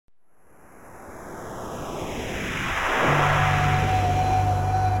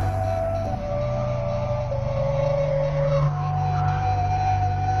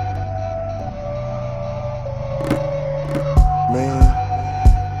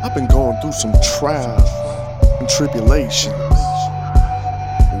I've been going through some trial and tribulations.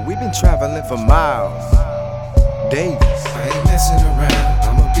 We've been traveling for miles, days. I ain't messing around,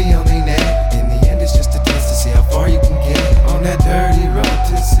 I'ma be on their neck. In the end, it's just a test to see how far you can get. On that dirty road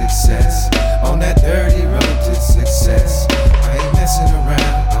to success. On that dirty road to success. I ain't messing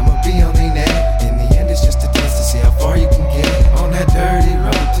around, I'ma be on their neck. In the end, it's just a test to see how far you can get. On that dirty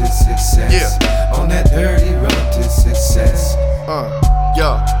road to success. Yeah. On that dirty road to success.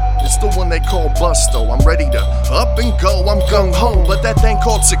 Yeah, it's the one they call Busto. I'm ready to up and go, I'm gung-ho. But that thing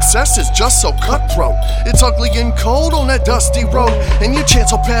called success is just so cutthroat. It's ugly and cold on that dusty road, and your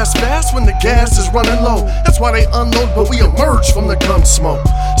chance will pass fast when the gas is running low. That's why they unload, but we emerge from the gun smoke.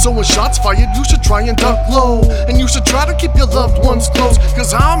 So when shots fired, you should try and duck low, and you should try to keep your loved ones close,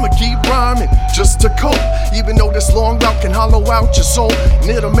 cause I'ma keep rhyming just to cope. Even though this long route can hollow out your soul, and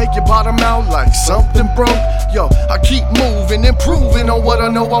it'll make you bottom out like something broke. Yo, I keep moving, improving on what I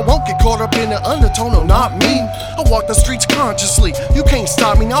know. I won't get caught up in the undertone, no, not me. I walk the streets consciously, you can't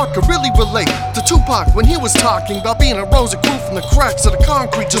stop me. Now I can really relate to Tupac when he was talking about being a rose that grew from the cracks of the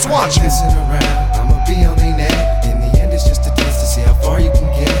concrete. Just watch me. Messing around, I'ma be on their neck. In the end, it's just a test to see how far you can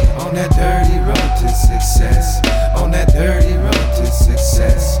get. On that dirty road to success. On that dirty road to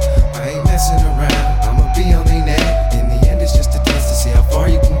success. I ain't messing around, I'ma be on their neck. In the end, it's just a test to see how far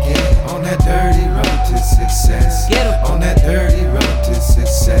you can get. On that dirty road to success. On that dirty road to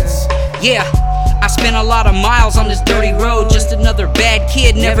success. Yeah, I spent a lot of miles on this dirty road. Just another bad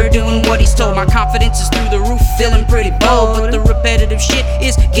kid, never doing what he's told. My confidence is through the roof, feeling pretty bold, but the repetitive shit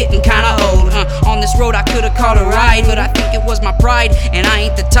is getting kinda old. On this road I could've caught a ride, but I think it was my pride, and I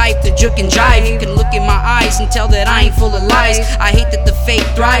ain't the type to juke and jive. You can look in my eyes and tell that I ain't full of lies. I hate that the fake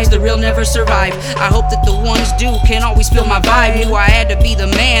thrives, the real never survive. I hope that the ones do can always feel my vibe. Knew I had to be the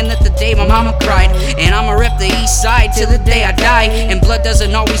man that the day my mama cried, and I'ma rep the east side till the day I die. And blood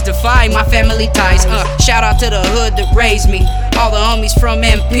doesn't always define my family ties. Shout out to the hood that raised me, all the homies from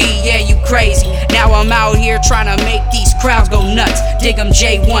MP, yeah, you crazy. Now I'm out here trying to make these crowds go nuts. Diggam,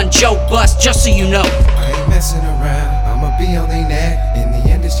 jwonandjoebust, just so you know. I ain't messing around, I'ma be on their neck. In the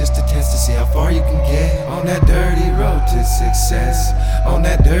end, it's just a test to see how far you can get. On that dirty road to success. On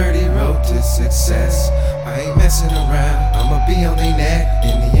that dirty road to success. I ain't messing around, I'ma be on their neck.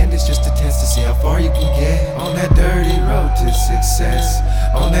 In the end, it's just a test to see how far you can get. On that dirty road to success.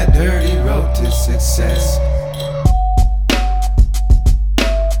 On that dirty road to success.